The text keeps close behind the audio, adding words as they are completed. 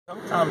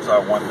Sometimes I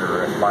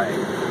wonder if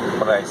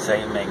what I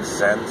say makes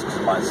sense,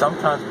 because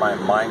sometimes my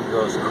mind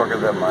goes quicker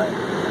than my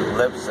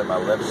lips, and my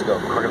lips go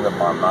quicker than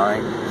my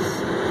mind.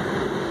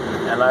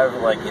 And I've,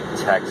 like, in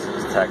text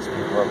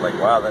people like,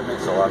 wow, that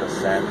makes a lot of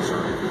sense. Or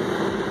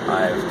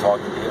I've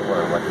talked to people who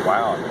are like,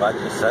 wow, I'm glad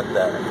you said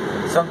that.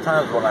 And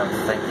sometimes when I'm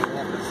thinking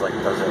it, it's like,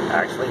 does it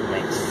actually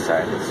make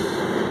sense?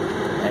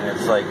 And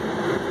it's like,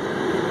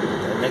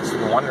 it makes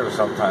me wonder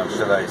sometimes,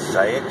 should I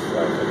say it?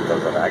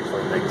 Does it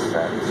actually make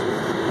sense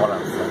what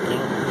I'm thinking?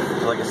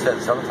 So like I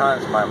said,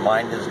 sometimes my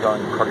mind is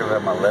going quicker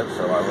than my lips,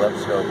 or my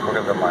lips go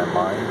quicker than my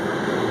mind.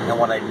 And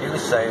when I do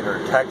say it or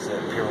text it,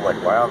 people are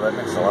like, wow, that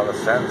makes a lot of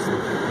sense.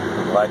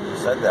 I'm glad you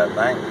said that,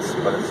 thanks.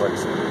 But it's like,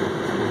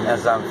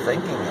 as I'm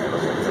thinking it,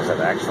 it's like, does it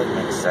actually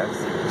make sense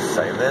that you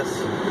say this?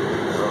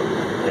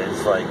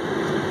 It's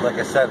like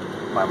I said,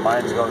 my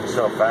mind's going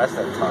so fast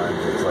at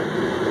times, it's like,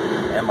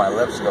 and my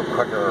lips go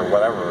quicker or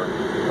whatever,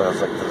 but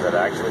it's like, does it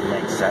actually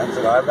make sense?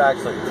 And I've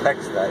actually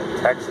texted that in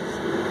Texas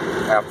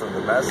after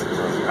the message.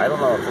 I don't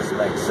know if this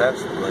makes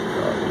sense.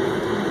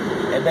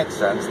 Like, it makes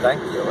sense,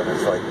 thank you. And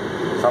it's like,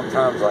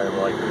 sometimes I'm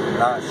like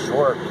not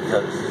sure,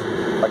 because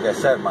like I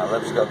said, my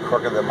lips go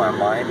quicker than my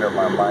mind, or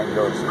my mind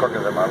goes quicker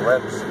than my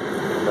lips.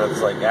 But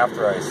it's like,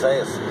 after I say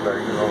it, they're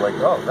usually like,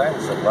 oh,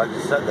 thanks, I'm glad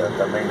you said that,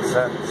 that made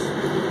sense.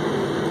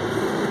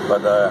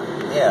 But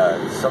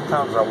yeah,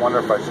 sometimes I wonder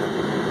if I should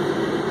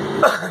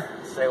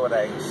say what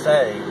I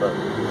say, but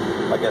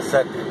like I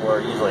said, people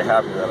are usually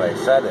happy that I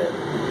said it,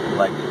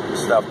 like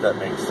stuff that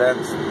makes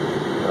sense,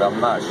 but I'm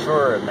not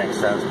sure it makes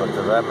sense, but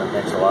to them it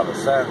makes a lot of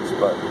sense.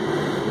 But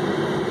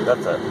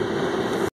that's it.